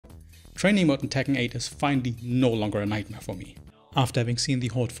Training mode in Tekken 8 is finally no longer a nightmare for me. After having seen the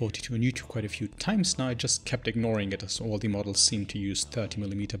Haute42 on YouTube quite a few times now, I just kept ignoring it as all the models seem to use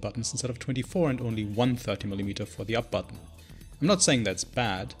 30mm buttons instead of 24 and only one 30mm for the up button. I'm not saying that's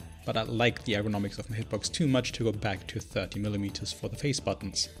bad, but I like the ergonomics of my hitbox too much to go back to 30mm for the face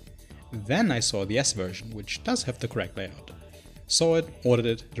buttons. Then I saw the S version, which does have the correct layout. Saw it, ordered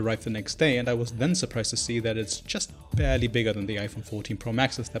it, it arrived the next day, and I was then surprised to see that it's just barely bigger than the iPhone 14 Pro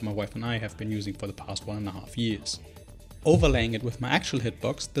Maxes that my wife and I have been using for the past 1.5 years. Overlaying it with my actual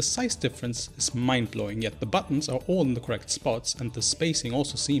hitbox, the size difference is mind-blowing, yet the buttons are all in the correct spots and the spacing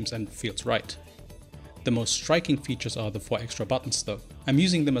also seems and feels right. The most striking features are the 4 extra buttons though. I'm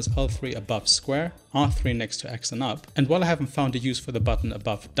using them as L3 above square, R3 next to X and up, and while I haven't found a use for the button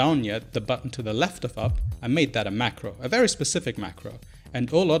above down yet, the button to the left of up, I made that a macro, a very specific macro,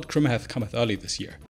 and oh lord, Krumaheth cometh early this year.